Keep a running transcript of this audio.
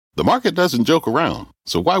The market doesn't joke around,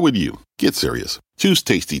 so why would you? Get serious. Choose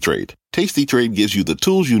Tasty Trade. Tasty Trade gives you the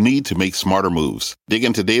tools you need to make smarter moves. Dig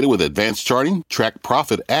into data with advanced charting, track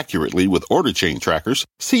profit accurately with order chain trackers,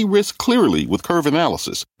 see risk clearly with curve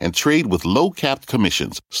analysis, and trade with low-capped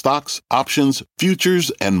commissions, stocks, options,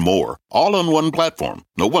 futures, and more. All on one platform.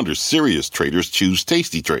 No wonder serious traders choose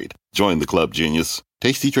Tasty Trade. Join the club, genius.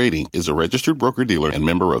 Tasty Trading is a registered broker-dealer and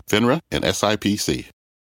member of FINRA and SIPC.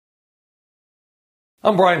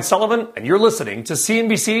 I'm Brian Sullivan, and you're listening to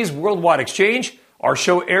CNBC's Worldwide Exchange. Our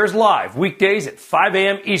show airs live weekdays at 5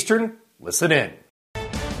 a.m. Eastern. Listen in.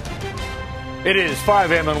 It is 5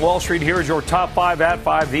 a.m. on Wall Street. Here is your top 5 at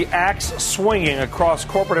 5. The axe swinging across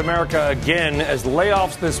corporate America again as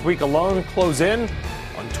layoffs this week alone close in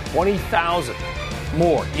on 20,000.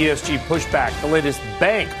 More ESG pushback. The latest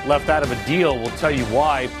bank left out of a deal. We'll tell you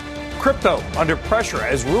why. Crypto under pressure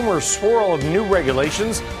as rumors swirl of new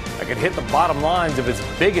regulations that could hit the bottom lines of its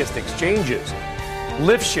biggest exchanges.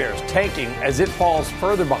 Lyft shares tanking as it falls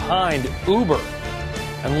further behind Uber.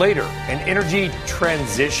 And later, an energy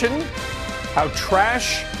transition? How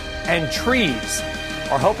trash and trees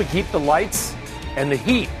are helping keep the lights and the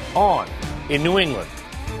heat on in New England.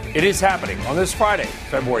 It is happening on this Friday,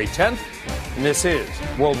 February 10th, and this is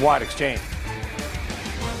Worldwide Exchange.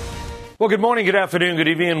 Well, good morning, good afternoon, good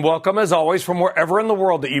evening, and welcome, as always, from wherever in the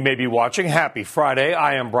world that you may be watching. Happy Friday.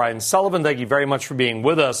 I am Brian Sullivan. Thank you very much for being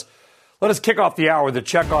with us. Let us kick off the hour with a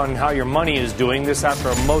check on how your money is doing. This after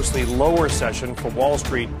a mostly lower session for Wall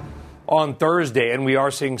Street on Thursday, and we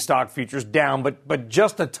are seeing stock futures down, but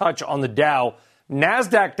just a touch on the Dow.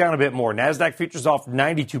 NASDAQ down a bit more. NASDAQ futures off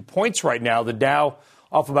 92 points right now. The Dow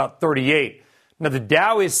off about 38. Now, the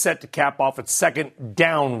Dow is set to cap off its second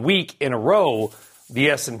down week in a row. The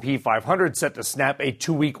S&P 500 set to snap a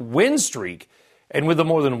 2-week win streak. And with a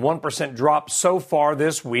more than 1% drop so far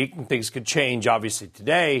this week, and things could change obviously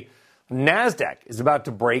today, NASDAQ is about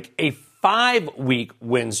to break a 5-week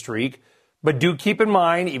win streak. But do keep in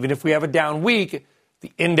mind, even if we have a down week,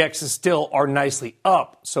 the indexes still are nicely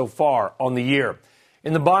up so far on the year.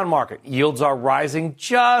 In the bond market, yields are rising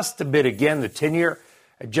just a bit again, the 10-year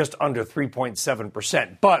at just under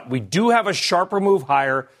 3.7%. But we do have a sharper move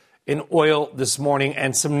higher in oil this morning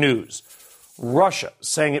and some news. Russia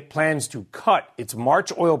saying it plans to cut its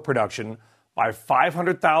March oil production by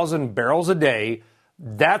 500,000 barrels a day.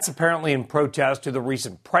 That's apparently in protest to the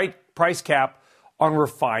recent price cap on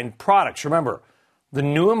refined products. Remember, the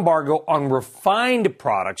new embargo on refined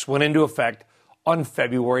products went into effect on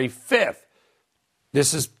February 5th.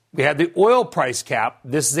 We had the oil price cap.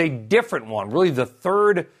 This is a different one, really the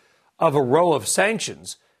third of a row of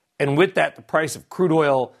sanctions. And with that, the price of crude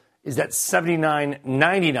oil is at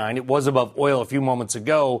 $79.99. It was above oil a few moments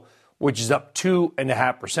ago, which is up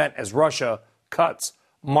 2.5% as Russia cuts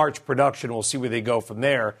March production. We'll see where they go from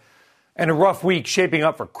there. And a rough week shaping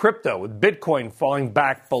up for crypto, with Bitcoin falling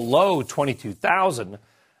back below 22,000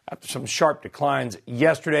 after some sharp declines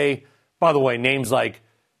yesterday. By the way, names like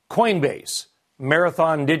Coinbase,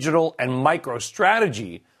 Marathon Digital, and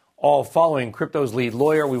MicroStrategy all following crypto's lead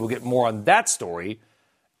lawyer. We will get more on that story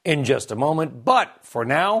in just a moment. But for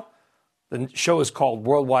now, the show is called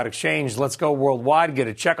Worldwide Exchange. Let's go worldwide, get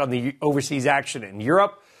a check on the overseas action in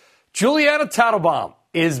Europe. Juliana Tatelbaum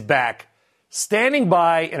is back, standing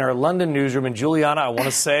by in our London newsroom. And Juliana, I want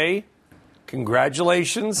to say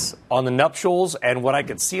congratulations on the nuptials and what I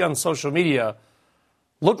could see on social media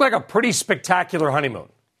looked like a pretty spectacular honeymoon.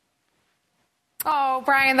 Oh,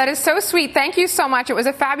 Brian, that is so sweet. Thank you so much. It was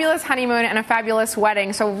a fabulous honeymoon and a fabulous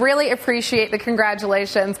wedding, so really appreciate the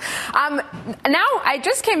congratulations. Now, I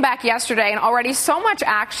just came back yesterday and already so much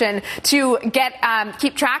action to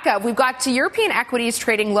keep track of. We've got European equities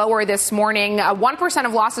trading lower this morning, 1%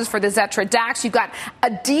 of losses for the Xetra DAX. You've got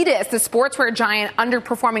Adidas, the sportswear giant,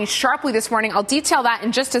 underperforming sharply this morning. I'll detail that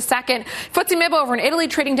in just a second. FTSE MIB over in Italy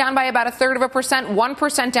trading down by about 1/3%,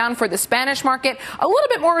 1% down for the Spanish market. A little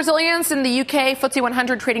bit more resilience in the UK. FTSE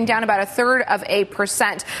 100 trading down about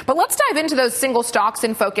 1/3%. But let's dive into those single stocks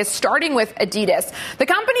in focus, starting with Adidas. The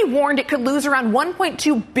company warned it could lose around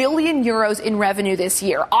 1.2 billion euros in revenue this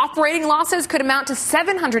year. Operating losses could amount to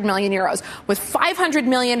 700 million euros, with 500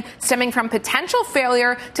 million stemming from potential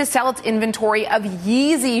failure to sell its inventory of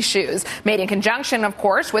Yeezy shoes, made in conjunction, of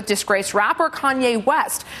course, with disgraced rapper Kanye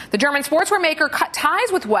West. The German sportswear maker cut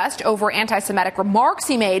ties with West over anti-Semitic remarks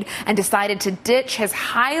he made and decided to ditch his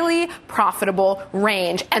highly profitable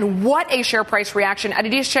range. And what a share price reaction.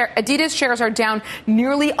 Adidas shares are down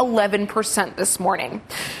nearly 11% this morning.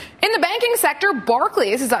 In the banking sector,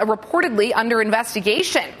 Barclays is reportedly under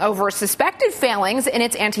investigation over suspected failings in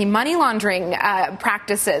its anti-money laundering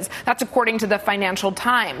practices. That's according to the Financial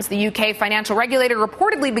Times. The UK financial regulator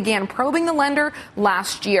reportedly began probing the lender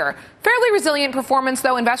last year. Fairly resilient performance,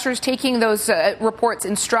 though. Investors taking those reports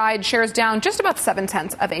in stride. Shares down just about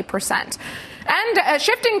 0.7%. And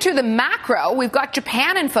shifting to the macro, we've got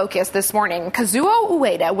Japan in focus this morning. Kazuo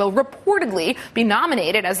Ueda will reportedly be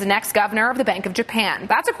nominated as the next governor of the Bank of Japan.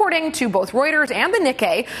 That's according to both Reuters and the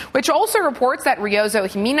Nikkei, which also reports that Ryozo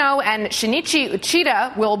Himino and Shinichi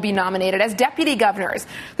Uchida will be nominated as deputy governors.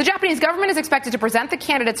 The Japanese government is expected to present the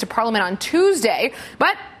candidates to Parliament on Tuesday,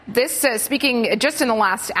 but this, speaking just in the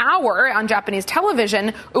last hour on Japanese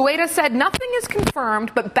television, Ueda said nothing is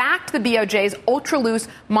confirmed, but backed the BOJ's ultra-loose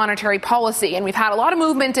monetary policy. And we've had a lot of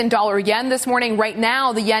movement in dollar-yen this morning. Right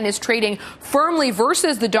now, the yen is trading firmly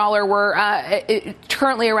versus the dollar. We're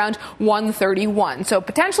currently around 131. So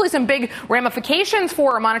potentially some big ramifications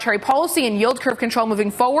for monetary policy and yield curve control moving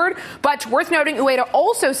forward. But worth noting, Ueda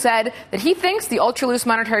also said that he thinks the ultra-loose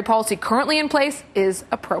monetary policy currently in place is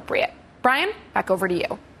appropriate. Brian, back over to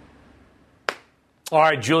you. All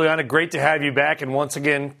right, Juliana, great to have you back. And once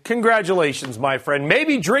again, congratulations, my friend.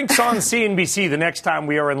 Maybe drinks on CNBC the next time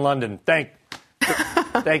we are in London. Thank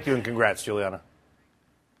you and congrats, Juliana.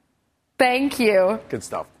 Thank you. Good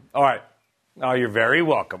stuff. All right. Oh, you're very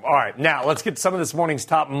welcome. All right. Now, let's get some of this morning's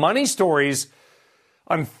top money stories.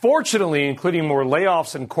 Unfortunately, including more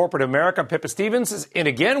layoffs in corporate America. Pippa Stevens is in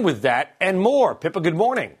again with that and more. Pippa, good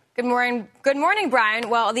morning. Good morning, Brian.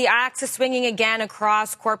 Well, the axe is swinging again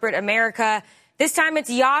across corporate America. This time it's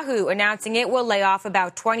Yahoo announcing it will lay off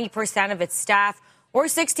about 20% of its staff, or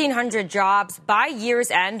 1,600 jobs, by year's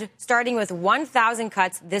end, starting with 1,000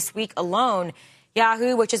 cuts this week alone.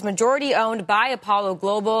 Yahoo, which is majority owned by Apollo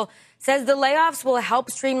Global, says the layoffs will help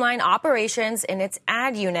streamline operations in its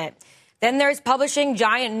ad unit. Then there's publishing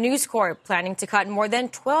giant News Corp, planning to cut more than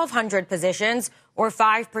 1,200 positions, or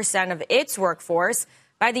 5% of its workforce,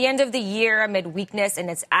 by the end of the year amid weakness in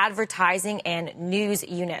its advertising and news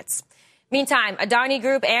units. Meantime, Adani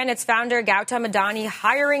Group and its founder Gautam Adani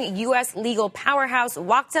hiring U.S. legal powerhouse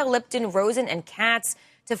Wachtell Lipton, Rosen & Katz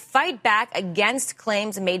to fight back against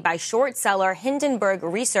claims made by short seller Hindenburg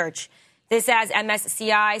Research. This as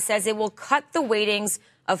MSCI says it will cut the weightings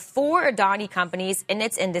of 4 Adani companies in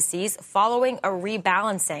its indices following a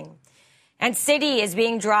rebalancing. And Citi is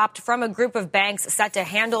being dropped from a group of banks set to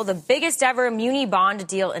handle the biggest ever muni bond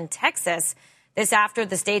deal in Texas. This after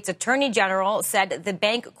the state's attorney general said the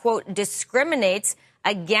bank, quote, discriminates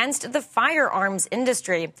against the firearms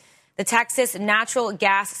industry. The Texas Natural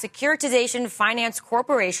Gas Securitization Finance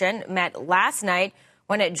Corporation met last night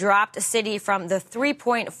when it dropped Citi from the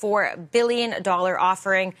 $3.4 billion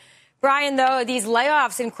offering. Brian, though, these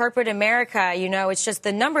layoffs in corporate America, it's just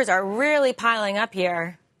the numbers are really piling up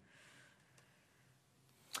here.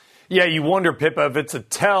 Yeah, you wonder, Pippa, if it's a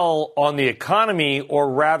tell on the economy or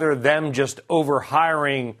rather them just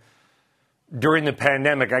overhiring during the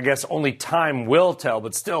pandemic. I guess only time will tell.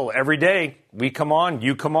 But still, every day we come on,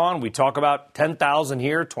 you come on, we talk about 10,000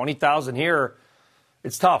 here, 20,000 here.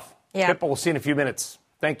 It's tough. Yeah. Pippa, we'll see you in a few minutes.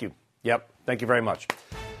 Thank you. Yep. Thank you very much.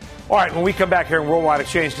 All right, when we come back here in Worldwide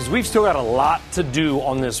Exchange, because we've still got a lot to do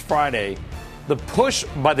on this Friday, the push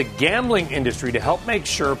by the gambling industry to help make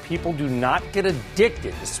sure people do not get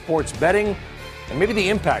addicted to sports betting and maybe the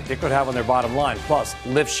impact it could have on their bottom line. Plus,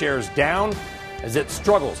 Lyft shares down as it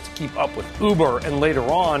struggles to keep up with Uber. And later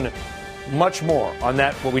on, much more on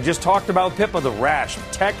that. What we just talked about, Pippa, the rash of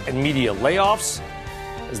tech and media layoffs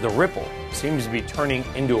as the ripple seems to be turning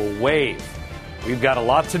into a wave. We've got a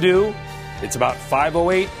lot to do. It's about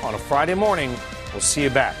 5:08 on a Friday morning. We'll see you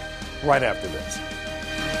back right after this.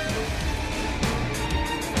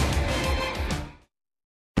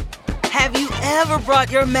 Have you ever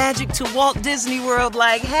brought your magic to Walt Disney World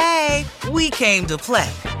like, hey, we came to play?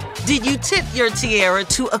 Did you tip your tiara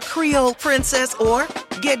to a Creole princess or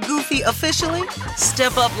get goofy officially?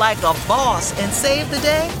 Step up like a boss and save the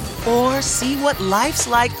day? Or see what life's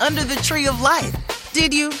like under the tree of life?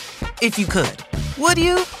 Did you? If you could. Would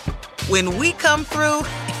you? When we come through,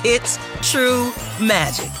 it's true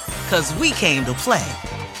magic. 'Cause we came to play.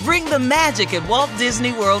 Bring the magic at Walt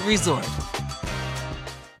Disney World Resort.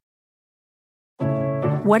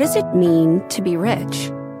 What does it mean to be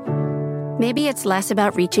rich? Maybe it's less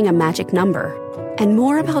about reaching a magic number and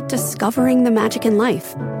more about discovering the magic in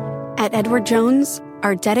life. At Edward Jones,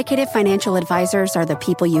 our dedicated financial advisors are the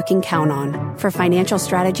people you can count on for financial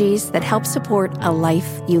strategies that help support a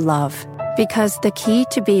life you love. Because the key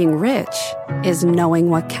to being rich is knowing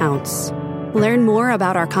what counts. Learn more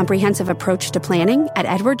about our comprehensive approach to planning at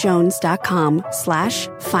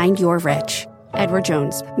edwardjones.com/findyourrich. Edward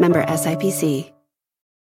Jones, member SIPC.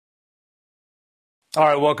 All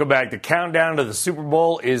right, welcome back. The countdown to the Super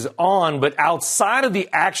Bowl is on, but outside of the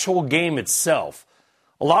actual game itself,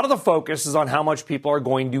 a lot of the focus is on how much people are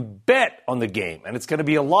going to bet on the game, and it's going to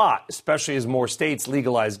be a lot, especially as more states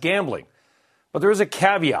legalize gambling. But there is a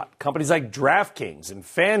caveat. Companies like DraftKings and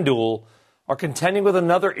FanDuel are contending with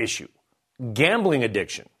another issue, gambling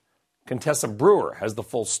addiction. Contessa Brewer has the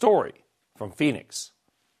full story from Phoenix.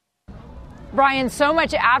 Brian, so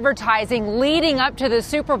much advertising leading up to the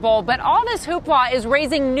Super Bowl, but all this hoopla is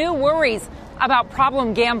raising new worries about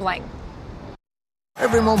problem gambling.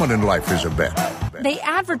 Every moment in life is a bet. They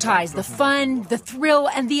advertise the fun, the thrill,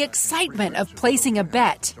 and the excitement of placing a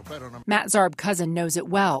bet. Matt Zarb Cousin knows it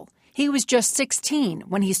well. He was just 16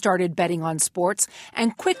 when he started betting on sports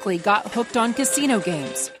and quickly got hooked on casino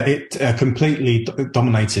games. It completely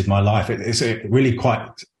dominated my life. It's really quite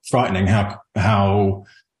frightening how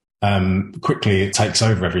quickly it takes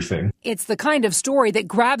over everything. It's the kind of story that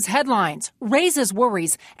grabs headlines, raises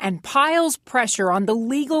worries, and piles pressure on the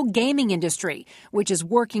legal gaming industry, which is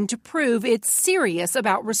working to prove it's serious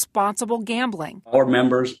about responsible gambling. Our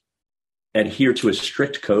members adhere to a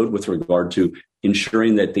strict code with regard to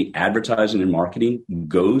ensuring that the advertising and marketing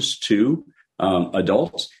goes to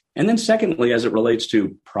adults. And then secondly, as it relates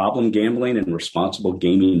to problem gambling and responsible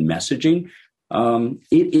gaming messaging,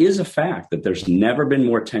 it is a fact that there's never been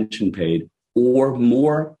more attention paid or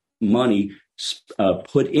more money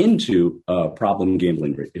put into problem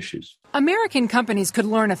gambling issues. American companies could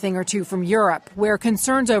learn a thing or two from Europe, where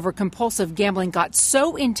concerns over compulsive gambling got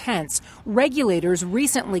so intense, regulators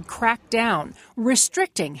recently cracked down,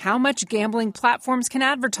 restricting how much gambling platforms can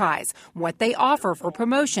advertise, what they offer for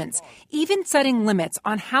promotions, even setting limits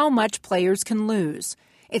on how much players can lose.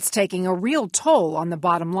 It's taking a real toll on the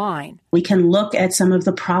bottom line. We can look at some of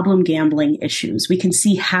the problem gambling issues. We can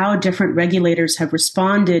see how different regulators have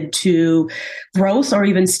responded to growth or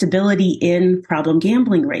even stability in problem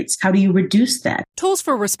gambling rates. How do you reduce that? Tools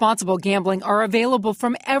for responsible gambling are available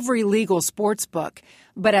from every legal sports book.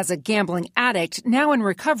 But as a gambling addict, now in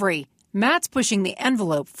recovery, Matt's pushing the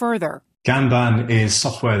envelope further. Gamban is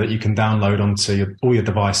software that you can download onto all your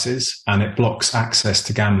devices, and it blocks access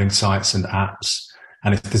to gambling sites and apps.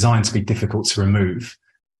 And it's designed to be difficult to remove.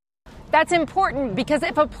 That's important because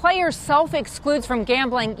if a player self-excludes from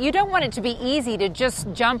gambling, you don't want it to be easy to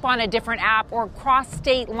just jump on a different app or cross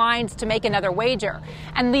state lines to make another wager.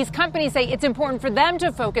 And these companies say it's important for them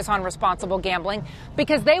to focus on responsible gambling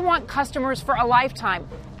because they want customers for a lifetime.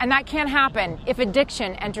 And that can't happen if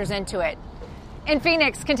addiction enters into it. In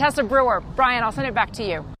Phoenix, Contessa Brewer. Brian, I'll send it back to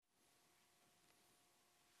you.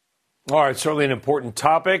 All right, certainly an important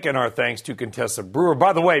topic, and our thanks to Contessa Brewer.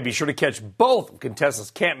 By the way, be sure to catch both of Contessa's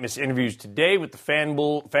can't-miss interviews today with the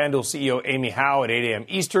FanDuel CEO Amy Howe at 8 a.m.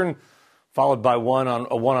 Eastern, followed by a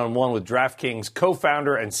one-on-one with DraftKings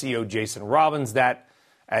co-founder and CEO Jason Robbins. That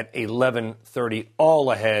at 11:30, all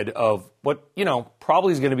ahead of what,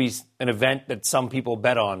 probably is going to be an event that some people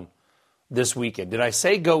bet on this weekend. Did I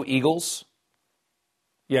say go Eagles?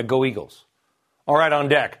 Yeah, go Eagles. All right, on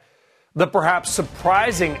deck. The perhaps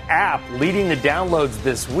surprising app leading the downloads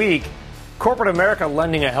this week, corporate America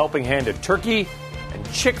lending a helping hand to Turkey,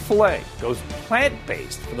 and Chick-fil-A goes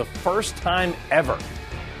plant-based for the first time ever.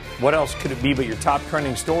 What else could it be but your top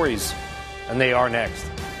trending stories? And they are next.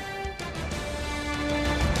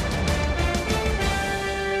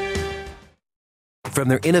 From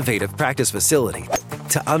their innovative practice facility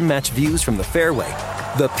to unmatched views from the fairway,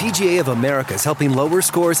 the PGA of America is helping lower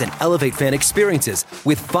scores and elevate fan experiences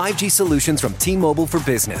with 5G solutions from T-Mobile for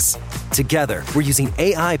Business. Together, we're using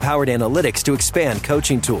AI-powered analytics to expand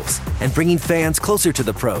coaching tools and bringing fans closer to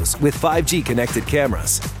the pros with 5G connected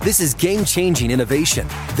cameras. This is game-changing innovation.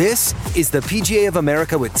 This is the PGA of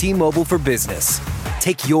America with T-Mobile for Business.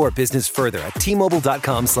 Take your business further at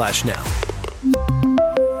T-Mobile.com/now.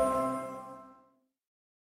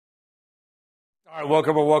 All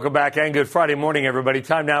right, welcome back, and good Friday morning, everybody.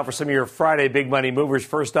 Time now for some of your Friday big money movers.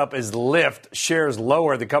 First up is Lyft. Shares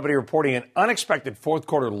lower. The company reporting an unexpected fourth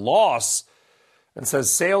quarter loss and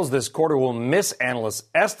says sales this quarter will miss analysts'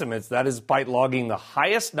 estimates. That is despite logging the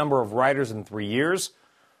highest number of riders in 3 years.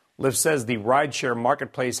 Lyft says the rideshare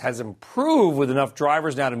marketplace has improved with enough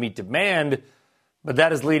drivers now to meet demand, but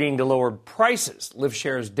that is leading to lowered prices. Lyft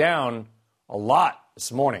shares down a lot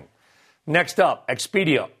this morning. Next up,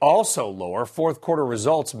 Expedia, also lower. Fourth quarter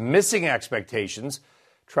results missing expectations.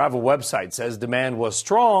 Travel website says demand was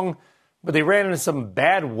strong, but they ran into some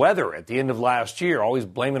bad weather at the end of last year, always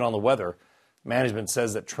blame it on the weather. Management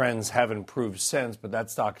says that trends have improved since, but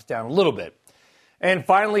that stock is down a little bit. And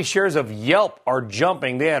finally, shares of Yelp are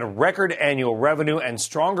jumping. They had a record annual revenue and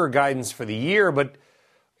stronger guidance for the year, but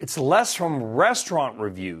it's less from restaurant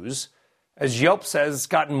reviews, as Yelp says it's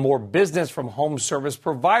gotten more business from home service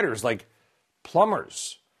providers like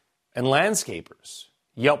plumbers and landscapers.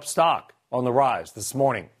 Yelp stock on the rise this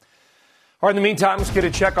morning. All right, in the meantime, let's get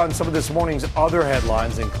a check on some of this morning's other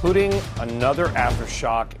headlines, including another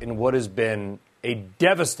aftershock in what has been a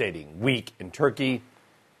devastating week in Turkey.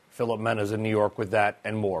 Philip Mena's in New York with that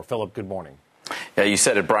and more. Philip, good morning. Yeah, you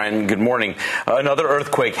said it, Brian. Good morning. Another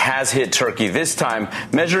earthquake has hit Turkey, this time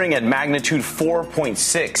measuring at magnitude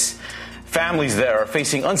 4.6. Families there are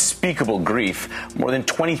facing unspeakable grief. More than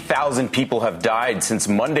 20,000 people have died since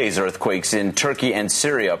Monday's earthquakes in Turkey and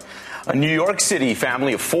Syria. A New York City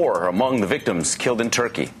family of 4 are among the victims killed in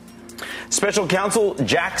Turkey. Special counsel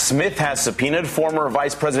Jack Smith has subpoenaed former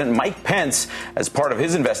Vice President Mike Pence as part of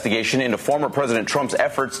his investigation into former President Trump's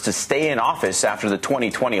efforts to stay in office after the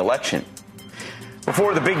 2020 election.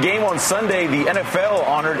 Before the big game on Sunday, the NFL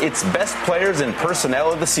honored its best players and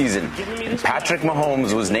personnel of the season. And Patrick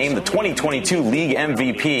Mahomes was named the 2022 league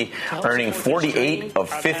MVP, earning 48 of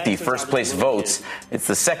 50 first-place votes. It's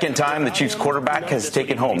the second time the Chiefs quarterback has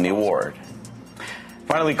taken home the award.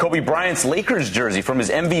 Finally, Kobe Bryant's Lakers jersey from his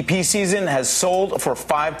MVP season has sold for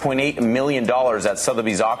 $5.8 million at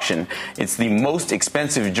Sotheby's auction. It's the most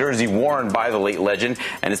expensive jersey worn by the late legend,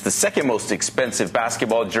 and it's the second most expensive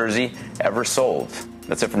basketball jersey ever sold.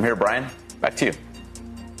 That's it from here, Brian. Back to you.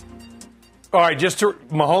 All right,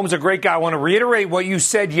 Mahomes, a great guy. I want to reiterate what you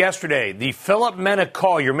said yesterday. The Philip Mena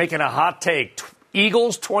call, you're making a hot take.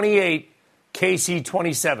 Eagles 28, KC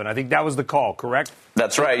 27. I think that was the call, correct?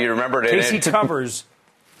 That's right. You remembered it. KC covers.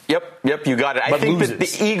 Yep, you got it. I think that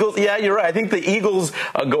the Eagles, yeah, you're right. I think the Eagles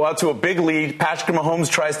go out to a big lead. Patrick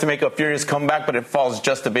Mahomes tries to make a furious comeback, but it falls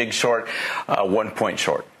just a big short, 1 point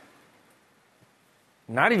short.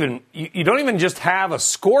 Not even, you don't even just have a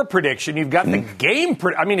score prediction. You've got the game.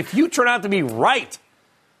 I mean, if you turn out to be right,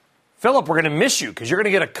 Philip, we're going to miss you because you're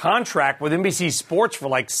going to get a contract with NBC Sports for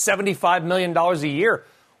like $75 million a year.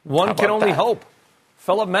 One can only hope.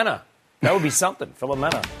 Philip Mena. That would be something. Philip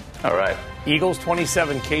Mena. All right. Eagles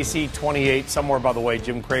 27, KC 28. Somewhere, by the way,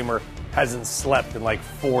 Jim Cramer hasn't slept in like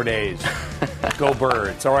 4 days. Go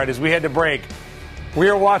Birds. All right, as we head to break, we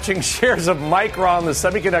are watching shares of Micron, the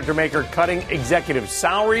semiconductor maker, cutting executive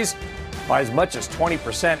salaries by as much as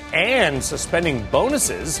 20% and suspending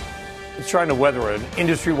bonuses. It's trying to weather an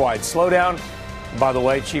industry-wide slowdown. By the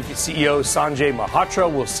way, Chief CEO Sanjay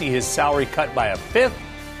Mehrotra will see his salary cut by a fifth,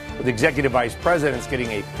 with executive vice presidents getting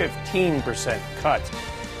a 15% cut.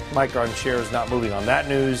 Micron shares not moving on that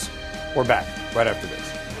news. We're back right after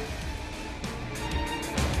this.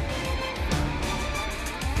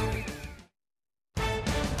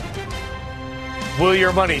 Will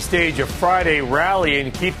your money stage a Friday rally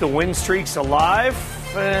and keep the win streaks alive?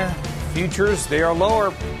 Futures, they are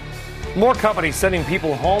lower. More companies sending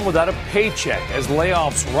people home without a paycheck as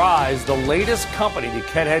layoffs rise, the latest company to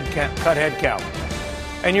cut headcount.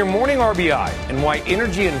 And your morning RBI and why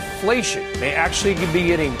energy inflation may actually be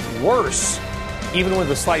getting worse, even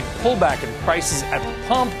with a slight pullback in prices at the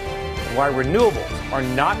pump, and why renewables are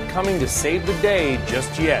not coming to save the day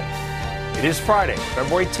just yet. It is Friday,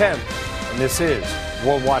 February 10th, and this is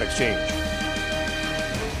Worldwide Exchange.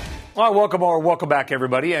 All right, welcome back,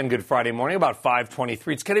 everybody, and good Friday morning, about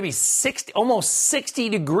 5:23. It's going to be almost 60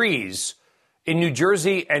 degrees in New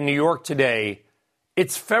Jersey and New York today.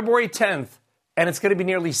 It's February 10th. And it's going to be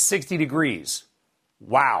nearly 60 degrees.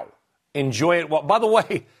 Wow. Enjoy it. Well, by the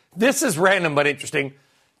way, this is random but interesting.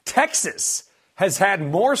 Texas has had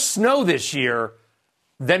more snow this year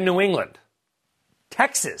than New England.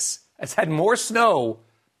 Texas has had more snow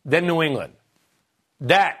than New England.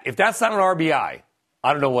 If that's not an RBI,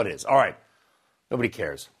 I don't know what is. All right. Nobody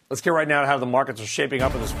cares. Let's get right now to how the markets are shaping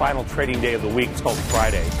up in this final trading day of the week. It's called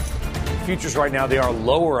Friday. Futures right now, they are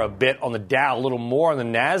lower a bit on the Dow, a little more on the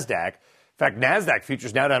NASDAQ. In fact, NASDAQ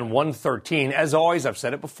futures now down 113. As always, I've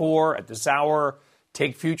said it before, at this hour,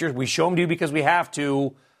 take futures. We show them to you because we have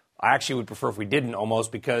to. I actually would prefer if we didn't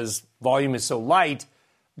almost because volume is so light.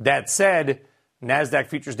 That said, NASDAQ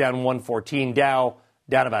futures down 114. Dow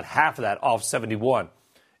down about half of that, off 71.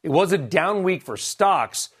 It was a down week for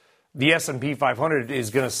stocks. The S&P 500 is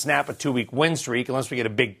going to snap a 2-week win streak unless we get a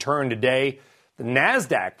big turn today. The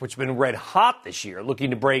NASDAQ, which has been red hot this year, looking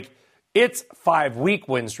to break its 5-week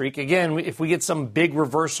win streak. Again, if we get some big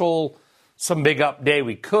reversal, some big up day,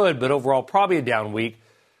 we could, but overall probably a down week.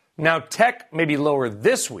 Now, tech may be lower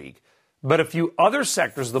this week, but a few other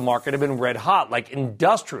sectors of the market have been red hot, like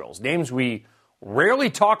industrials, names we rarely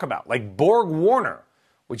talk about, like Borg Warner,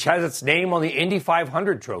 which has its name on the Indy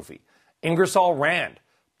 500 trophy, Ingersoll Rand,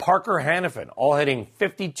 Parker Hannifin, all hitting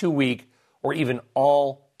 52-week or even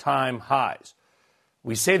all-time highs.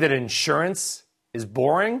 We say that insurance is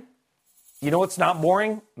boring. You know what's not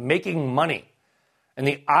boring? Making money. And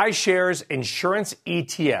the iShares Insurance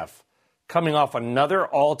ETF coming off another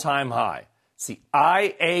all-time high. It's the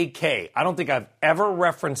IAK. I don't think I've ever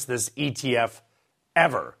referenced this ETF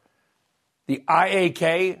ever. The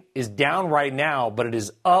IAK is down right now, but it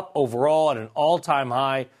is up overall at an all-time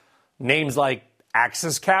high. Names like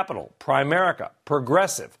Axis Capital, Primerica,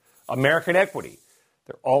 Progressive, American Equity,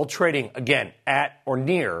 they're all trading, again, at or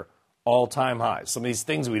near all-time highs. Some of these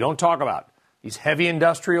things we don't talk about, these heavy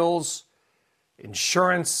industrials,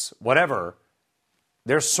 insurance, whatever,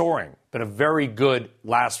 they're soaring. Been a very good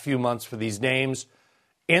last few months for these names.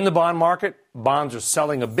 In the bond market, bonds are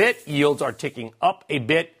selling a bit, yields are ticking up a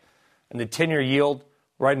bit, and the 10-year yield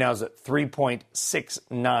right now is at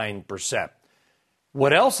 3.69%.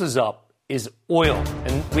 What else is up is oil.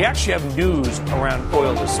 And we actually have news around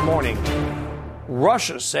oil this morning.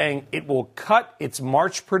 Russia saying it will cut its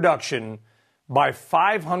March production by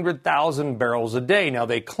 500,000 barrels a day. Now,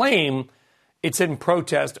 they claim it's in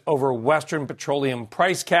protest over Western petroleum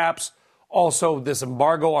price caps, also this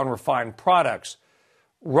embargo on refined products.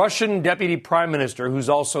 Russian Deputy Prime Minister, who's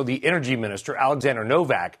also the energy minister, Alexander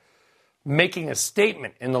Novak, making a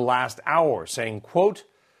statement in the last hour saying, quote,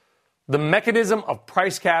 "The mechanism of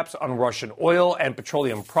price caps on Russian oil and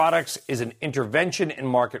petroleum products is an intervention in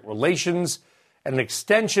market relations and an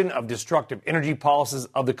extension of destructive energy policies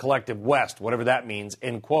of the collective West," whatever that means,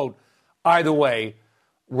 end quote. Either way,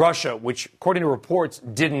 Russia, which, according to reports,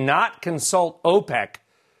 did not consult OPEC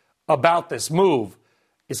about this move,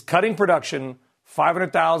 is cutting production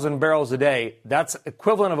 500,000 barrels a day. That's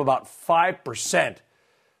equivalent of about 5%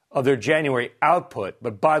 of their January output.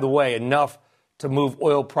 But by the way, enough to move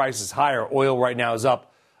oil prices higher. Oil right now is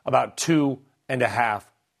up about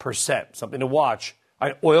 2.5%. Something to watch.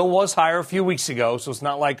 Oil was higher a few weeks ago, so it's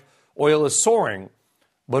not like oil is soaring,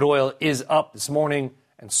 but oil is up this morning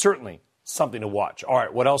and certainly something to watch. All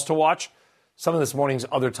right, what else to watch? Some of this morning's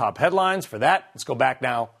other top headlines. For that, let's go back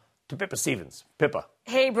now to Pippa Stevens. Pippa.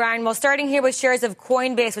 Hey, Brian. Well, starting here with shares of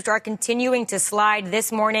Coinbase, which are continuing to slide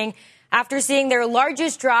this morning after seeing their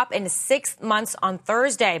largest drop in 6 months on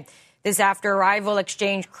Thursday. This after rival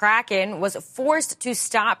exchange Kraken was forced to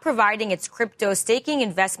stop providing its crypto staking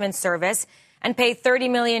investment service and pay $30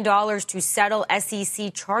 million to settle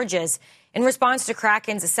SEC charges. In response to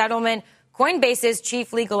Kraken's settlement, Coinbase's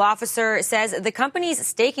chief legal officer says the company's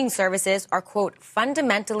staking services are, quote,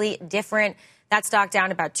 fundamentally different. That stock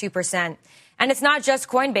down about 2%. And it's not just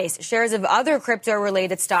Coinbase. Shares of other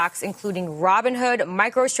crypto-related stocks, including Robinhood,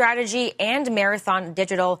 MicroStrategy, and Marathon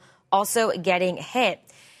Digital, also getting hit.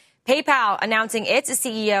 PayPal announcing its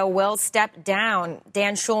CEO will step down.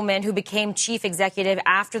 Dan Schulman, who became chief executive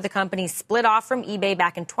after the company split off from eBay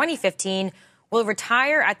back in 2015, will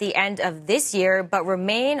retire at the end of this year, but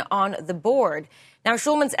remain on the board. Now,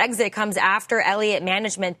 Schulman's exit comes after Elliott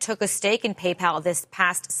Management took a stake in PayPal this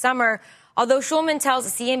past summer, although Schulman tells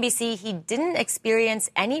CNBC he didn't experience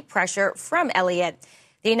any pressure from Elliott.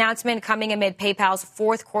 The announcement coming amid PayPal's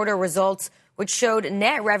fourth quarter results, which showed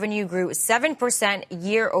net revenue grew 7%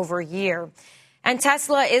 year over year. And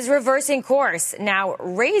Tesla is reversing course, now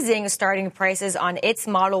raising starting prices on its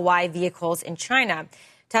Model Y vehicles in China.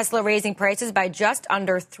 Tesla raising prices by just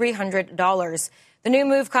under $300. The new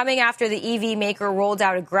move coming after the EV maker rolled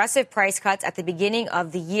out aggressive price cuts at the beginning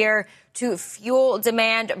of the year to fuel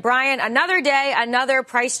demand. Brian, another day, another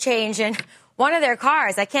price change in one of their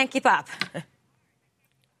cars. I can't keep up.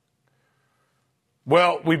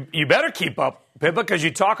 Well, you better keep up, Pippa, because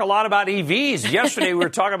you talk a lot about EVs. Yesterday, we were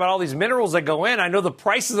talking about all these minerals that go in. I know the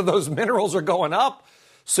prices of those minerals are going up.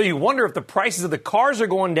 So you wonder if the prices of the cars are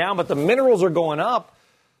going down, but the minerals are going up.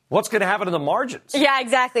 What's going to happen to the margins? Yeah,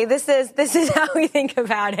 exactly. This is how we think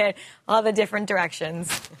about it, all the different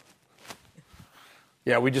directions.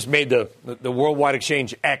 Yeah, we just made the worldwide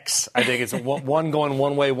exchange X. I think it's one going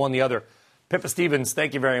one way, one the other. Pippa Stevens,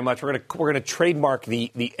 thank you very much. We're gonna trademark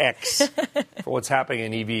the X for what's happening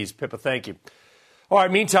in EVs. Pippa, thank you. All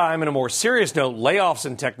right, meantime, in a more serious note, layoffs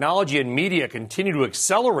in technology and media continue to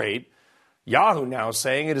accelerate. Yahoo now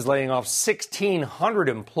saying it is laying off 1,600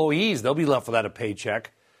 employees. They'll be left without a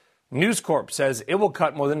paycheck. News Corp says it will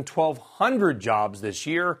cut more than 1,200 jobs this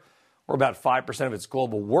year, or about 5% of its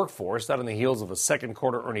global workforce. That on the heels of a second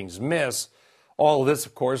quarter earnings miss. All of this,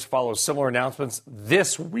 of course, follows similar announcements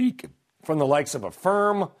this week from the likes of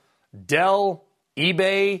Affirm, Dell,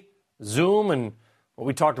 eBay, Zoom, and what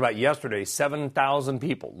we talked about yesterday, 7,000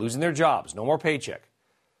 people losing their jobs, no more paycheck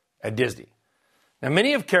at Disney. Now,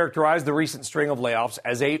 many have characterized the recent string of layoffs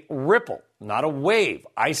as a ripple, not a wave,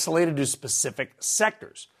 isolated to specific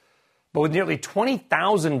sectors. But with nearly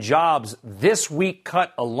 20,000 jobs this week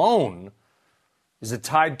cut alone, is the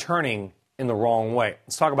tide turning in the wrong way?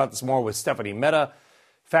 Let's talk about this more with Stephanie Mehta,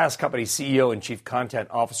 Fast Company CEO and Chief Content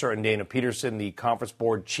Officer, and Dana Peterson, the Conference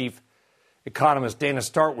Board Chief Economist. Dana,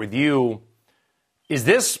 start with you. Is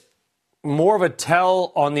this more of a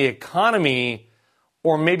tell on the economy,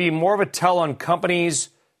 or maybe more of a tell on companies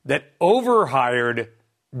that overhired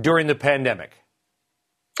during the pandemic?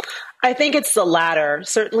 I think it's the latter.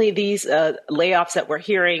 Certainly these layoffs that we're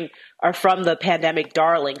hearing are from the pandemic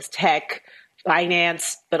darlings, tech,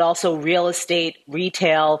 finance, but also real estate,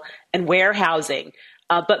 retail, and warehousing.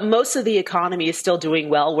 But most of the economy is still doing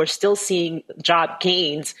well. We're still seeing job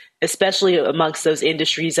gains, especially amongst those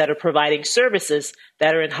industries that are providing services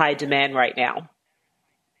that are in high demand right now.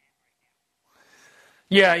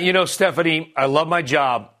 Yeah, you know, Stephanie, I love my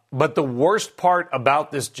job, but the worst part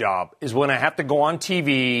about this job is when I have to go on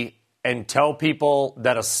TV and tell people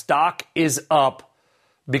that a stock is up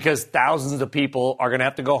because thousands of people are going to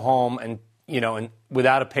have to go home and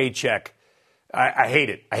without a paycheck. I hate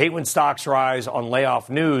it. I hate when stocks rise on layoff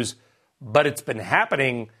news, but it's been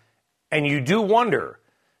happening. And you do wonder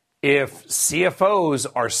if CFOs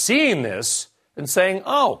are seeing this and saying,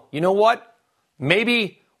 oh, you know what?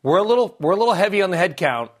 Maybe we're a little heavy on the head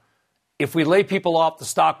count. If we lay people off, the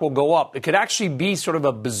stock will go up. It could actually be sort of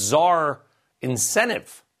a bizarre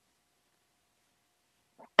incentive.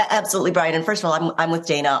 Absolutely, Brian. And first of all, I'm with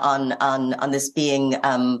Dana on this being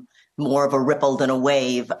more of a ripple than a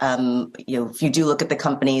wave. If you do look at the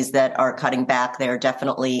companies that are cutting back, they're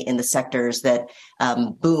definitely in the sectors that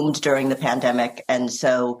boomed during the pandemic. And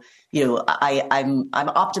so, I'm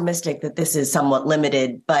optimistic that this is somewhat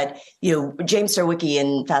limited. But, James Surowiecki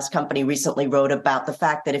in Fast Company recently wrote about the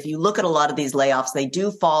fact that if you look at a lot of these layoffs, they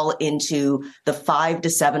do fall into the 5 to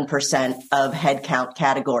 7% of headcount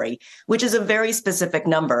category, which is a very specific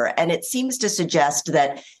number. And it seems to suggest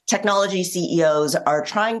that technology CEOs are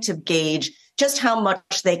trying to gauge just how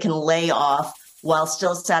much they can lay off while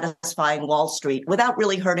still satisfying Wall Street without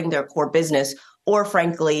really hurting their core business or,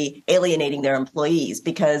 frankly, alienating their employees,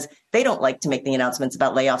 because they don't like to make the announcements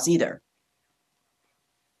about layoffs either.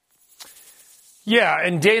 Yeah,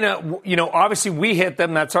 and Dana, obviously we hit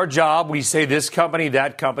them. That's our job. We say this company,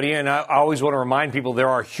 that company. And I always want to remind people there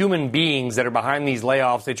are human beings that are behind these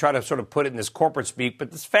layoffs. They try to sort of put it in this corporate speak, but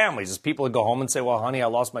it's families. It's people that go home and say, well, honey, I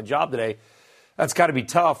lost my job today. That's got to be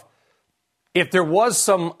tough. If there was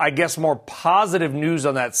some, I guess, more positive news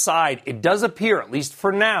on that side, it does appear, at least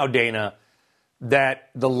for now, Dana, that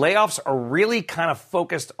the layoffs are really kind of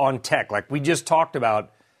focused on tech, like we just talked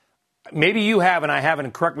about. Maybe you have, and I haven't,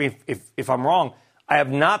 and correct me if I'm wrong. I have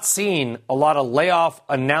not seen a lot of layoff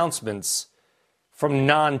announcements from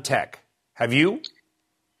non-tech. Have you?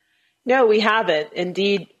 No, we haven't.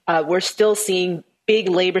 Indeed, we're still seeing big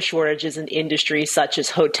labor shortages in industries such as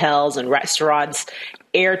hotels and restaurants,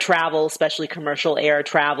 air travel, especially commercial air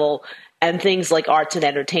travel, and things like arts and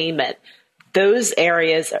entertainment. Those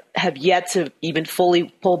areas have yet to even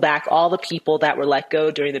fully pull back all the people that were let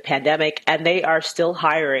go during the pandemic, and they are still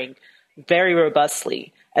hiring very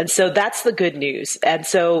robustly. And so that's the good news.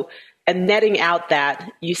 And netting out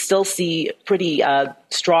that, you still see pretty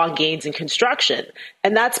strong gains in construction.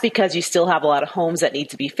 And that's because you still have a lot of homes that need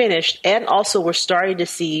to be finished. And also we're starting to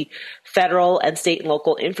see federal and state and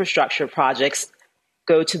local infrastructure projects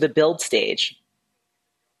go to the build stage.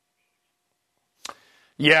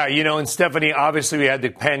 Yeah, and Stephanie, obviously we had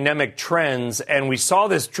the pandemic trends, and we saw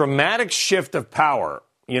this dramatic shift of power,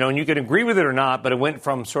 and you can agree with it or not, but it went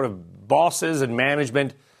from sort of bosses and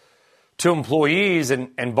management to employees,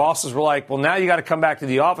 and bosses were like, well, now you got to come back to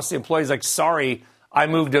the office. The employee's like, sorry, I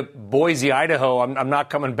moved to Boise, Idaho. I'm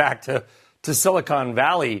not coming back to Silicon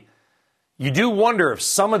Valley. You do wonder if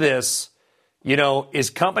some of this,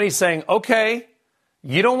 is companies saying, okay,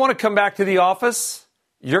 you don't want to come back to the office?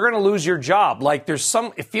 You're going to lose your job. Like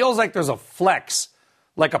it feels like there's a flex,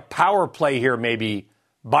 like a power play here maybe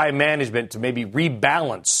by management to maybe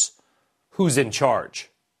rebalance who's in charge.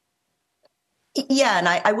 Yeah, and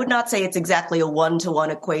I would not say it's exactly a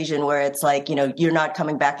one-to-one equation where it's like, you're not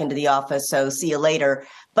coming back into the office, so see you later.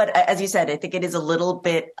 But as you said, I think it is a little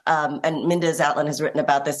bit, and Minda Zatlin has written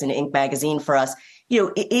about this in Inc. magazine for us,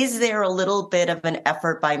 is there a little bit of an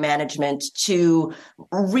effort by management to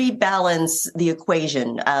rebalance the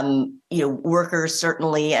equation? Workers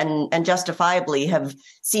certainly and justifiably have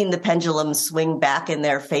seen the pendulum swing back in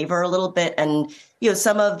their favor a little bit. And,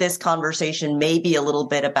 some of this conversation may be a little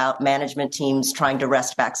bit about management teams trying to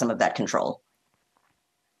wrest back some of that control.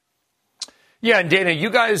 Yeah, and Dana,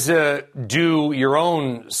 you guys do your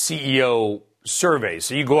own CEO survey.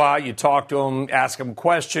 So you go out, you talk to them, ask them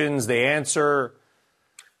questions, they answer.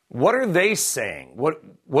 What are they saying?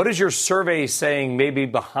 What is your survey saying maybe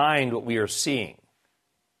behind what we are seeing?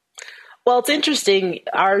 Well, it's interesting.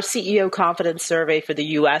 Our CEO confidence survey for the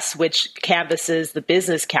U.S., which canvasses the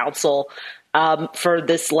Business Council for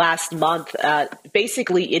this last month,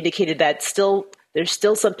 basically indicated that there's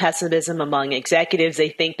still some pessimism among executives. They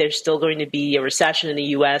think there's still going to be a recession in the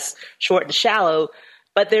U.S., short and shallow,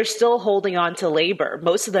 but they're still holding on to labor.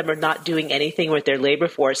 Most of them are not doing anything with their labor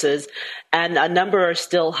forces, and a number are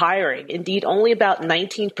still hiring. Indeed, only about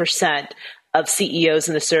 19% of CEOs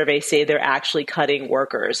in the survey say they're actually cutting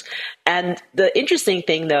workers. And the interesting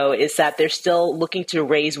thing, though, is that they're still looking to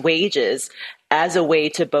raise wages as a way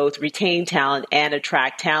to both retain talent and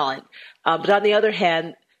attract talent. But on the other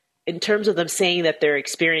hand, in terms of them saying that they're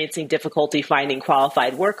experiencing difficulty finding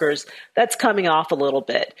qualified workers, that's coming off a little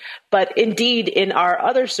bit. But indeed, in our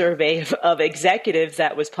other survey of executives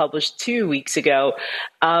that was published 2 weeks ago,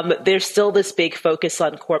 there's still this big focus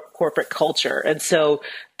on corporate culture. And so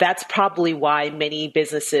that's probably why many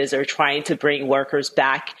businesses are trying to bring workers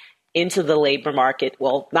back into the labor market.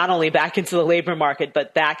 Well, not only back into the labor market,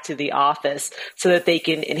 but back to the office so that they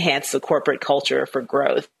can enhance the corporate culture for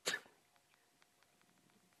growth.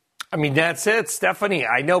 I mean, that's it, Stephanie.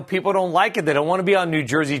 I know people don't like it. They don't want to be on New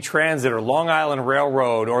Jersey Transit or Long Island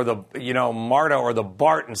Railroad or the, MARTA or the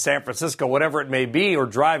BART in San Francisco, whatever it may be, or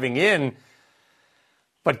driving in.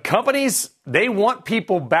 But companies, they want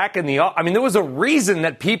people back in the office. I mean, there was a reason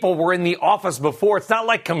that people were in the office before. It's not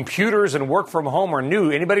like computers and work from home are new.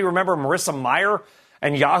 Anybody remember Marissa Mayer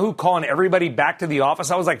and Yahoo calling everybody back to the office?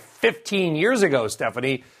 That was like 15 years ago,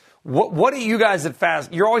 Stephanie. What are you guys at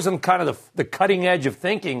Fast? You're always on kind of the cutting edge of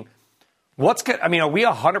thinking. Are we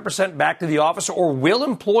 100% back to the office, or will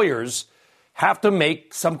employers have to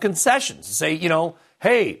make some concessions? Say,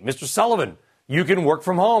 hey, Mr. Sullivan, you can work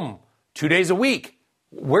from home 2 days a week.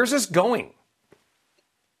 Where's this going?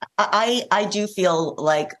 I do feel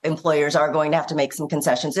like employers are going to have to make some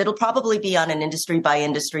concessions. It'll probably be on an industry by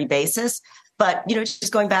industry basis. But,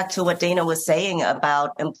 just going back to what Dana was saying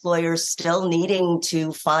about employers still needing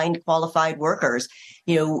to find qualified workers,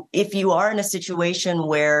 if you are in a situation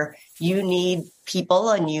where you need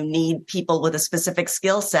people and you need people with a specific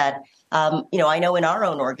skill set, I know in our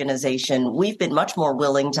own organization, we've been much more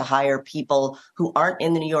willing to hire people who aren't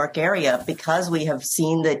in the New York area because we have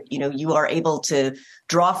seen that, you are able to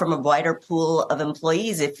draw from a wider pool of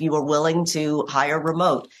employees if you are willing to hire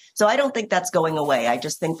remote. So I don't think that's going away. I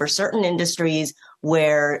just think for certain industries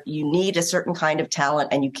where you need a certain kind of talent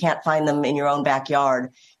and you can't find them in your own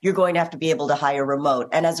backyard, you're going to have to be able to hire remote.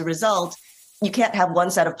 And as a result, you can't have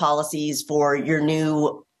one set of policies for your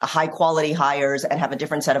new high quality hires and have a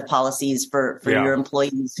different set of policies for your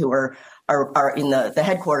employees who are in the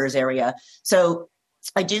headquarters area. So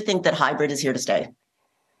I do think that hybrid is here to stay.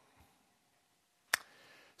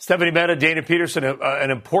 Stephanie Mehta, Dana Peterson, an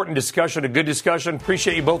important discussion, a good discussion.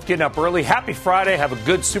 Appreciate you both getting up early. Happy Friday. Have a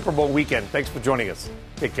good Super Bowl weekend. Thanks for joining us.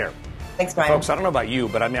 Take care. Thanks, Brian. Folks, I don't know about you,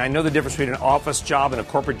 but I know the difference between an office job and a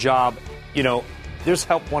corporate job. There's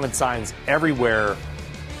help wanted signs everywhere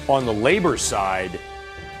on the labor side.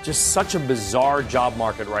 Just such a bizarre job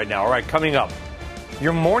market right now. All right, coming up,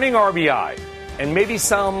 your morning RBI and maybe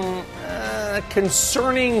some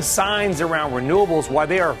concerning signs around renewables, why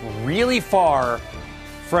they are really far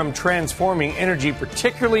from transforming energy,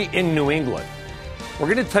 particularly in New England.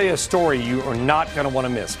 We're going to tell you a story you are not going to want to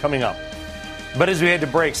miss coming up. But as we head to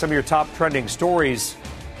break, some of your top trending stories: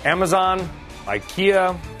 Amazon,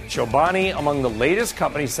 IKEA, Chobani, among the latest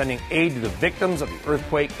companies sending aid to the victims of the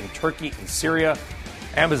earthquake in Turkey and Syria.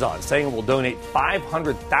 Amazon saying it will donate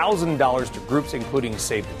 $500,000 to groups including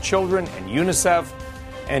Save the Children and UNICEF,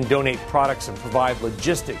 and donate products and provide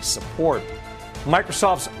logistics support.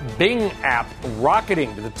 Microsoft's Bing app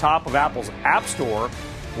rocketing to the top of Apple's App Store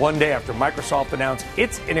one day after Microsoft announced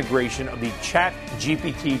its integration of the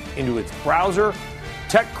ChatGPT into its browser.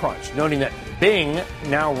 TechCrunch noting that Bing,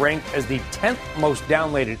 now ranked as the 10th most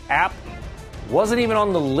downloaded app, wasn't even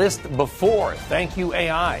on the list before. Thank you,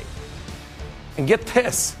 AI. And get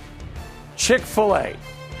this, Chick-fil-A,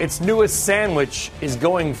 its newest sandwich is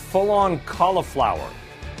going full-on cauliflower.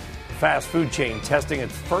 Fast food chain testing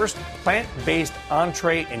its first plant-based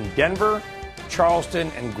entree in Denver, Charleston,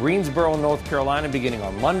 and Greensboro, North Carolina, beginning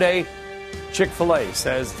on Monday. Chick-fil-A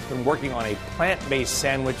says it's been working on a plant-based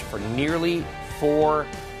sandwich for nearly 4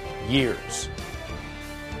 years.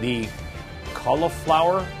 The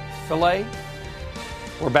cauliflower fillet.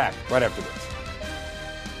 We're back right after this.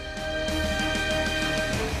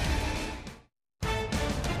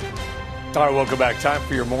 All right, welcome back. Time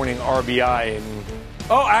for your morning RBI. And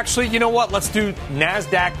actually, you know what? Let's do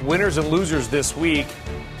NASDAQ winners and losers this week.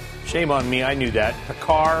 Shame on me. I knew that.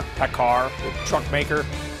 Paccar, the truck maker,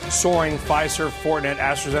 soaring, Pfizer, Fortinet,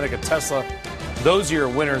 AstraZeneca, Tesla. Those are your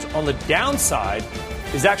winners. On the downside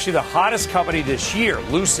is actually the hottest company this year.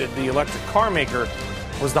 Lucid, the electric car maker,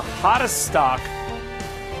 was the hottest stock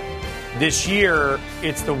this year.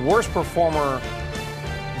 It's the worst performer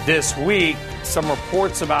this week. Some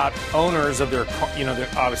reports about owners of their, they're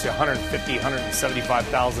obviously $150,000,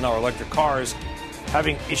 $175,000 electric cars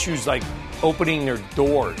having issues like opening their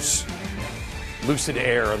doors. Lucid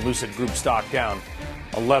Air and Lucid Group stock down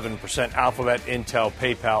 11%. Alphabet, Intel,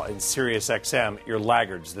 PayPal, and SiriusXM, your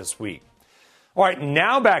laggards this week. All right,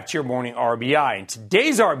 now back to your morning RBI. And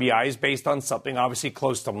today's RBI is based on something obviously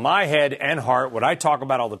close to my head and heart, what I talk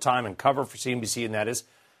about all the time and cover for CNBC, and that is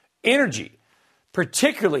energy.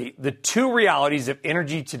 Particularly the two realities of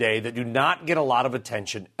energy today that do not get a lot of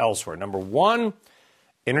attention elsewhere. Number one,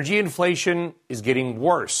 energy inflation is getting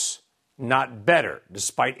worse, not better,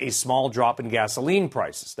 despite a small drop in gasoline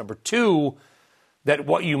prices. Number two, that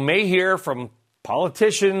what you may hear from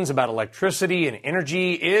politicians about electricity and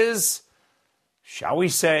energy is, shall we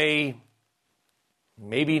say,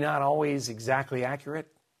 maybe not always exactly accurate,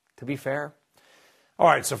 to be fair. All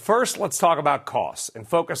right, so first let's talk about costs and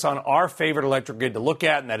focus on our favorite electric grid to look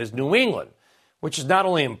at, and that is New England, which is not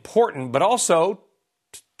only important, but also,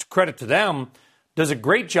 to credit to them, does a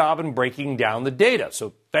great job in breaking down the data.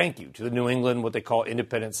 So thank you to the New England, what they call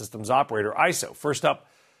Independent Systems Operator, ISO. First up,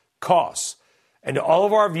 costs. And to all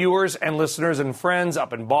of our viewers and listeners and friends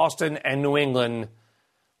up in Boston and New England,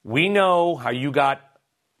 we know how you got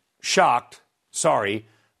shocked,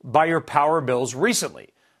 by your power bills recently.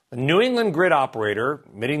 The New England grid operator,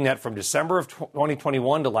 admitting that from December of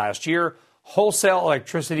 2021 to last year, wholesale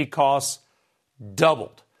electricity costs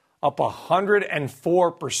doubled, up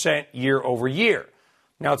 104% year over year.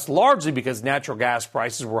 Now, it's largely because natural gas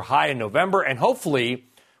prices were high in November, and hopefully,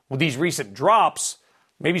 with these recent drops,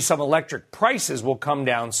 maybe some electric prices will come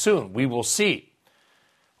down soon. We will see.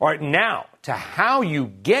 All right, now to how you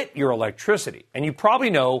get your electricity. And you probably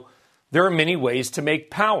know there are many ways to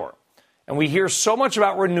make power. And we hear so much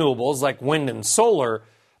about renewables like wind and solar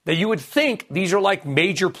that you would think these are like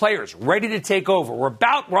major players ready to take over. We're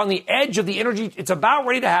on the edge of the energy. It's about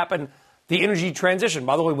ready to happen, the energy transition.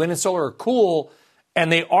 By the way, wind and solar are cool, and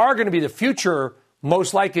they are going to be the future,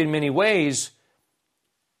 most likely in many ways,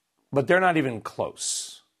 but they're not even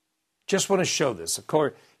close. Just want to show this. Of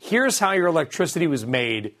course, here's how your electricity was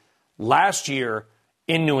made last year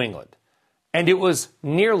in New England. And it was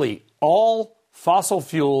nearly all fossil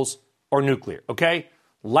fuels or nuclear, okay?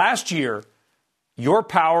 Last year, your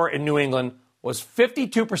power in New England was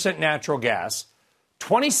 52% natural gas,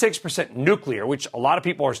 26% nuclear, which a lot of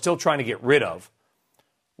people are still trying to get rid of.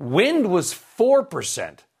 Wind was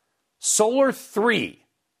 4%, solar 3%.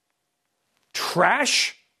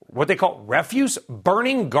 Trash, what they call refuse,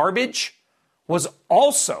 burning garbage, was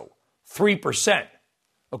also 3%,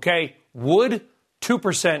 okay? Wood,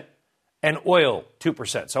 2%, and oil,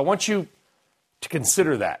 2%. So I want you to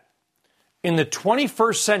consider that. In the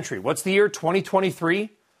 21st century, what's the year, 2023?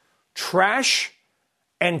 Trash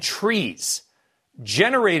and trees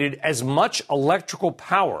generated as much electrical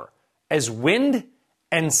power as wind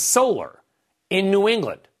and solar in New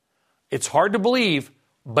England. It's hard to believe,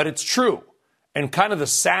 but it's true, and kind of the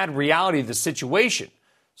sad reality of the situation.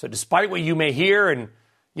 So despite what you may hear and,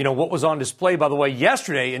 what was on display, by the way,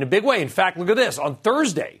 yesterday in a big way. In fact, look at this. On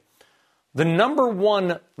Thursday, the number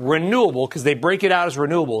one renewable, because they break it out as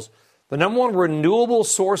renewables, the number one renewable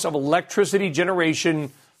source of electricity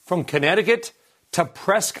generation from Connecticut to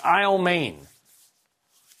Presque Isle, Maine,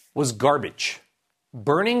 was garbage.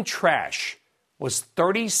 Burning trash was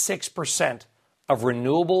 36% of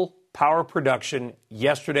renewable power production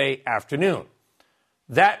yesterday afternoon.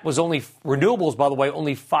 That was only renewables, by the way,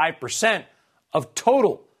 only 5% of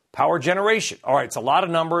total power generation. All right, it's a lot of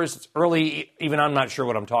numbers. It's early. Even I'm not sure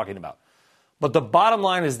what I'm talking about. But the bottom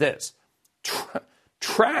line is this.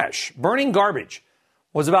 Trash, burning garbage,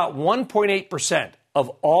 was about 1.8% of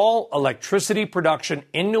all electricity production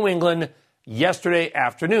in New England yesterday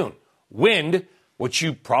afternoon. Wind, which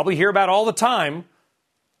you probably hear about all the time,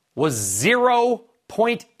 was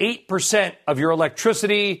 0.8% of your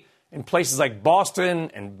electricity in places like Boston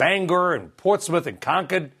and Bangor and Portsmouth and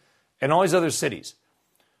Concord and all these other cities.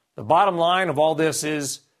 The bottom line of all this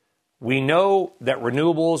is we know that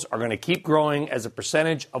renewables are going to keep growing as a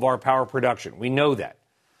percentage of our power production. We know that.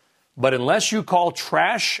 But unless you call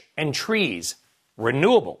trash and trees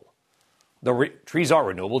renewable, trees are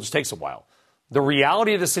renewable, it just takes a while. The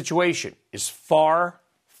reality of the situation is far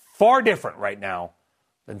far different right now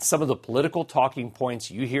than some of the political talking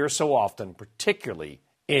points you hear so often, particularly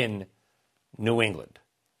in New England.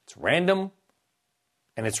 It's random,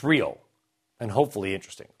 and it's real, and hopefully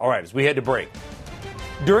interesting. All right, as we head to break.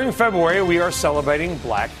 During February, we are celebrating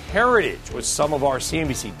Black Heritage with some of our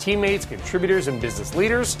CNBC teammates, contributors, and business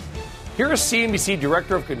leaders. Here is CNBC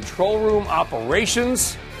Director of Control Room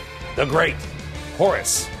Operations, the great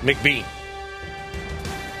Horace McBean.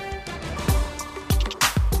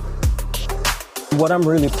 What I'm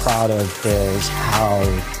really proud of is how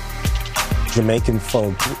Jamaican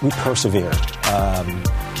folk, we persevere.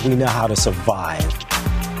 We know how to survive.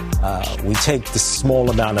 We take the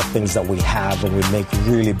small amount of things that we have and we make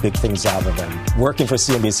really big things out of them. Working for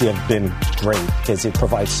CNBC have been great because it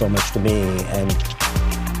provides so much to me. And,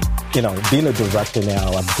 you know, being a director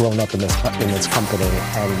now, I've grown up in this company,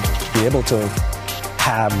 and be able to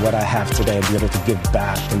have what I have today and be able to give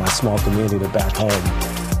back to my small community back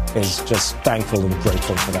home is just thankful and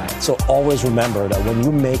grateful for that. So always remember that when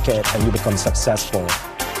you make it and you become successful,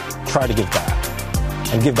 try to give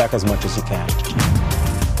back and give back as much as you can.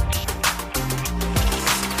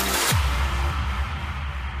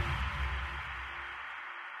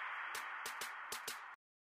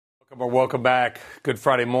 Welcome back. Good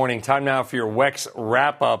Friday morning. Time now for your WEX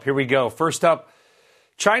wrap-up. Here we go. First up,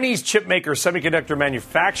 Chinese chipmaker semiconductor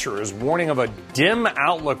manufacturers warning of a dim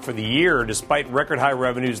outlook for the year despite record-high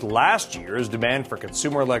revenues last year as demand for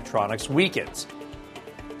consumer electronics weakens.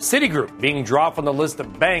 Citigroup being dropped on the list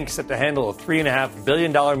of banks set to handle a $3.5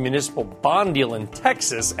 billion municipal bond deal in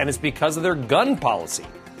Texas, and it's because of their gun policy.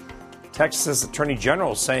 Texas Attorney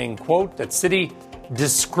General saying, quote, that Citi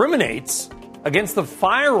discriminates against the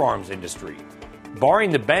firearms industry,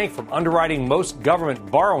 barring the bank from underwriting most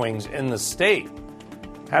government borrowings in the state.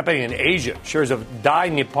 Happening in Asia, shares of Dai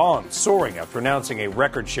Nippon soaring after announcing a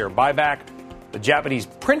record share buyback. The Japanese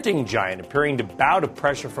printing giant appearing to bow to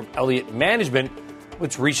pressure from Elliott Management,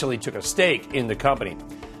 which recently took a stake in the company.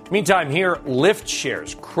 Meantime, here, Lyft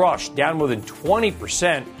shares crushed, down more than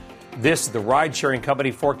 20%. This, the ride-sharing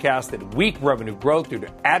company forecasted weak revenue growth due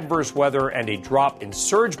to adverse weather and a drop in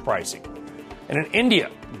surge pricing. And in India,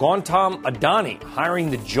 Gautam Adani hiring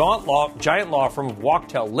the giant law firm of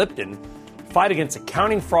Wachtell Lipton fight against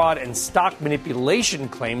accounting fraud and stock manipulation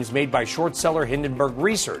claims made by short seller Hindenburg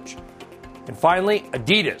Research. And finally,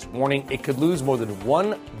 Adidas warning it could lose more than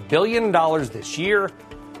 $1 billion this year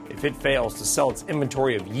if it fails to sell its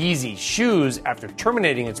inventory of Yeezy shoes after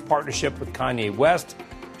terminating its partnership with Kanye West.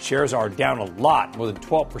 Shares are down a lot, more than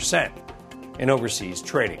 12% in overseas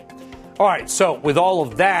trading. All right, so with all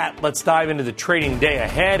of that, let's dive into the trading day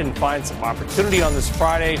ahead and find some opportunity on this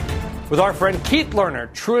Friday with our friend Keith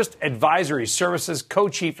Lerner, Truist Advisory Services,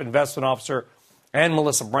 Co-Chief Investment Officer, and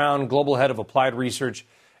Melissa Brown, Global Head of Applied Research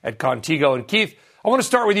at Contigo. And Keith, I want to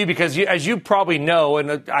start with you because, as you probably know,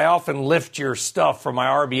 and I often lift your stuff from my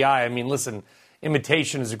RBI. I mean, listen,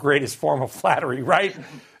 imitation is the greatest form of flattery, right?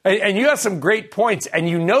 And you have some great points. And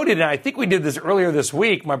you noted, and I think we did this earlier this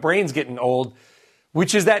week, my brain's getting old,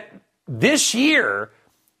 which is that this year,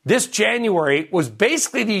 this January, was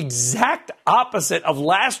basically the exact opposite of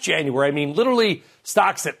last January. I mean, literally,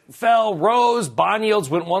 stocks that fell, rose, bond yields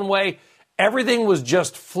went one way. Everything was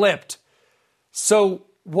just flipped. So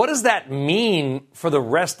what does that mean for the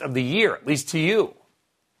rest of the year, at least to you?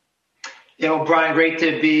 You know, Brian, great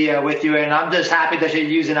to be with you. And I'm just happy that you're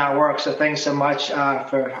using our work. So thanks so much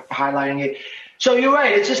for highlighting it. So you're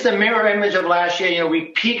right. It's just a mirror image of last year. You know, we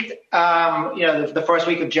peaked, the first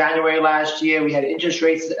week of January last year. We had interest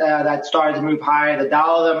rates that started to move higher, the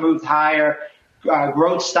dollar that moved higher.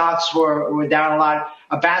 Growth stocks were down a lot.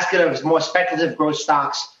 A basket of more speculative growth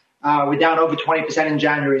stocks were down over 20% in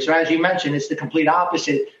January. So as you mentioned, it's the complete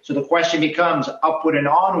opposite. So the question becomes upward and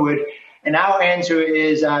onward. And our answer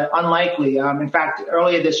is unlikely. In fact,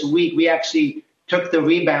 earlier this week, we actually took the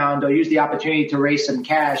rebound or used the opportunity to raise some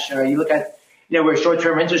cash. You look at where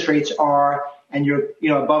short-term interest rates are, and you're,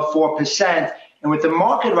 above 4%. And with the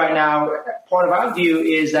market right now, part of our view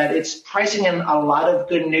is that it's pricing in a lot of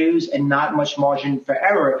good news and not much margin for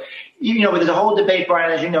error. There's a whole debate,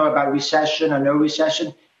 Brian, as you know, about recession or no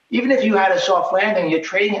recession. Even if you had a soft landing, you're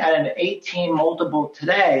trading at an 18 multiple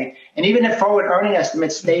today. And even if forward earning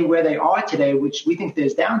estimates stay where they are today, which we think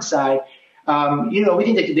there's downside, we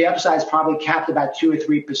think that the upside is probably capped about 2 or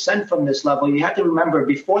 3% from this level. You have to remember,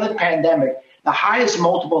 before the pandemic, the highest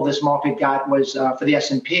multiple this market got was for the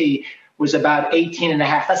S&P was about 18.5.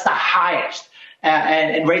 That's the highest,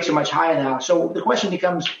 and rates are much higher now. So the question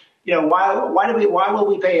becomes, why will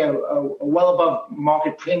we pay a well above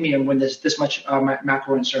market premium when there's this much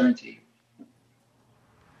macro uncertainty?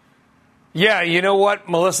 Yeah, you know what,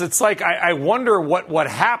 Melissa? It's like I wonder what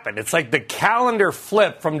happened. It's like the calendar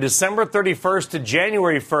flipped from December 31st to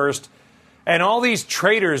January 1st, and all these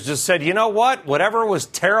traders just said, you know what? Whatever was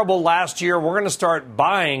terrible last year, we're going to start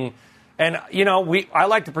buying. And, you know, I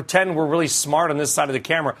like to pretend we're really smart on this side of the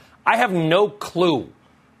camera. I have no clue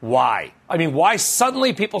why. I mean, why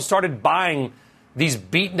suddenly people started buying these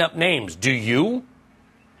beaten-up names. Do you?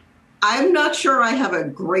 I'm not sure I have a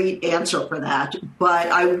great answer for that, but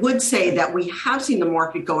I would say that we have seen the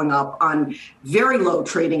market going up on very low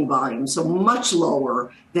trading volume, so much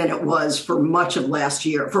lower than it was for much of last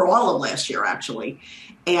year, for all of last year, actually.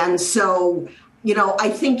 And so, you know, I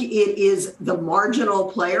think it is the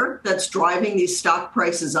marginal player that's driving these stock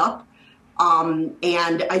prices up.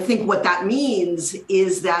 And I think what that means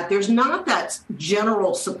is that there's not that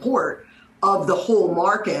general support of the whole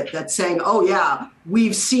market that's saying, oh, yeah,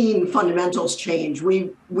 we've seen fundamentals change.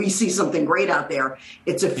 We see something great out there.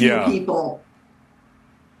 It's a few people.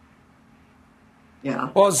 Yeah.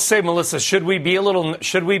 Well, I was to say, Melissa, should we be a little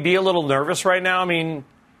nervous right now? I mean,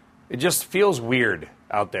 it just feels weird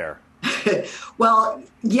out there. Well,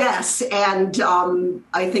 yes. And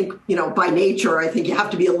I think, you know, by nature, I think you have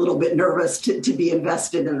to be a little bit nervous to be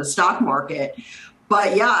invested in the stock market.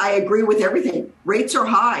 But yeah, I agree with everything. Rates are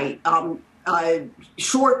high.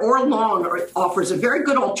 Short or long offers a very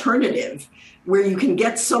good alternative where you can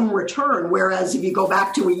get some return. Whereas if you go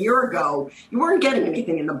back to a year ago, you weren't getting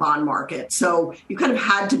anything in the bond market. So you kind of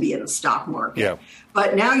had to be in the stock market. Yeah.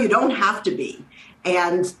 But now you don't have to be.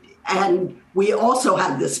 And we also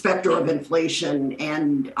have the specter of inflation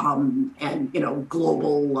and you know,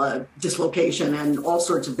 global dislocation and all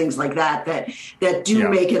sorts of things like that do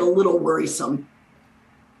make it a little worrisome.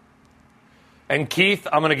 And Keith,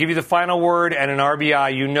 I'm going to give you the final word and an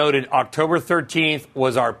RBI. You noted October 13th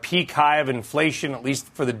was our peak high of inflation, at least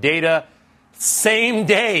for the data. Same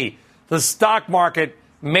day, the stock market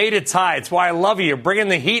made its high. It's why I love you. You're bringing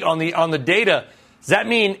the heat on the data. Does that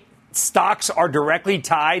mean stocks are directly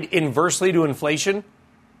tied inversely to inflation?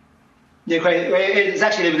 Yeah, it's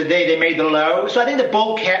actually the day they made the low. So I think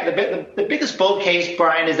the biggest bull case,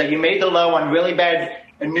 Brian, is that you made the low on really bad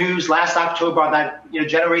news last October on that, you know,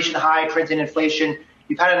 generation high printing inflation.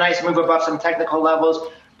 You've had a nice move above some technical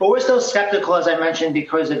levels, but we're still skeptical, as I mentioned,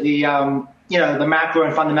 because of the you know, the macro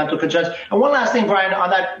and fundamental concerns. And one last thing, Brian,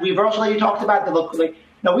 on that reversal that you talked about,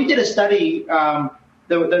 we did a study.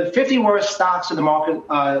 The 50 worst stocks in the market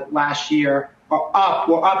last year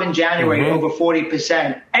were up in January over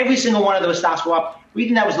 40%. Every single one of those stocks were up. We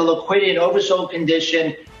think that was the liquidity and oversold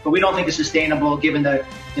condition, but we don't think it's sustainable given the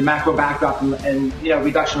macro backdrop and you know,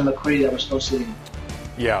 reduction in liquidity that we're still seeing.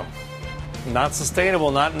 Yeah, not sustainable,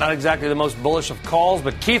 not exactly the most bullish of calls.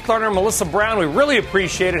 But Keith Lerner, Melissa Brown, we really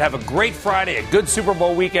appreciate it. Have a great Friday, a good Super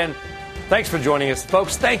Bowl weekend. Thanks for joining us,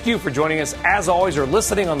 folks. Thank you for joining us. As always, you're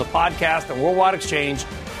listening on the podcast and Worldwide Exchange.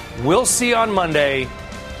 We'll see you on Monday.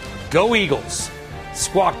 Go Eagles.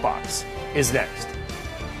 Squawk Box is next.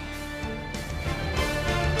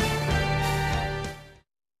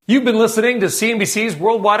 You've been listening to CNBC's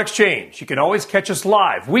Worldwide Exchange. You can always catch us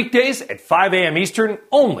live weekdays at 5 a.m. Eastern,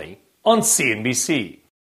 only on CNBC.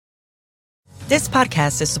 This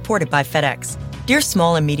podcast is supported by FedEx. Dear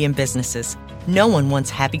small and medium businesses, no one wants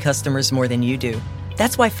happy customers more than you do.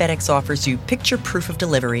 That's why FedEx offers you picture proof of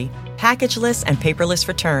delivery, packageless and paperless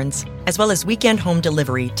returns, as well as weekend home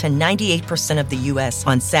delivery to 98% of the U.S.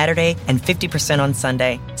 on Saturday and 50% on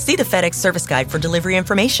Sunday. See the FedEx service guide for delivery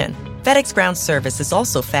information. FedEx Ground service is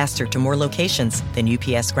also faster to more locations than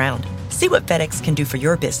UPS Ground. See what FedEx can do for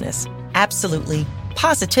your business. Absolutely,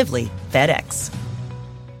 positively FedEx.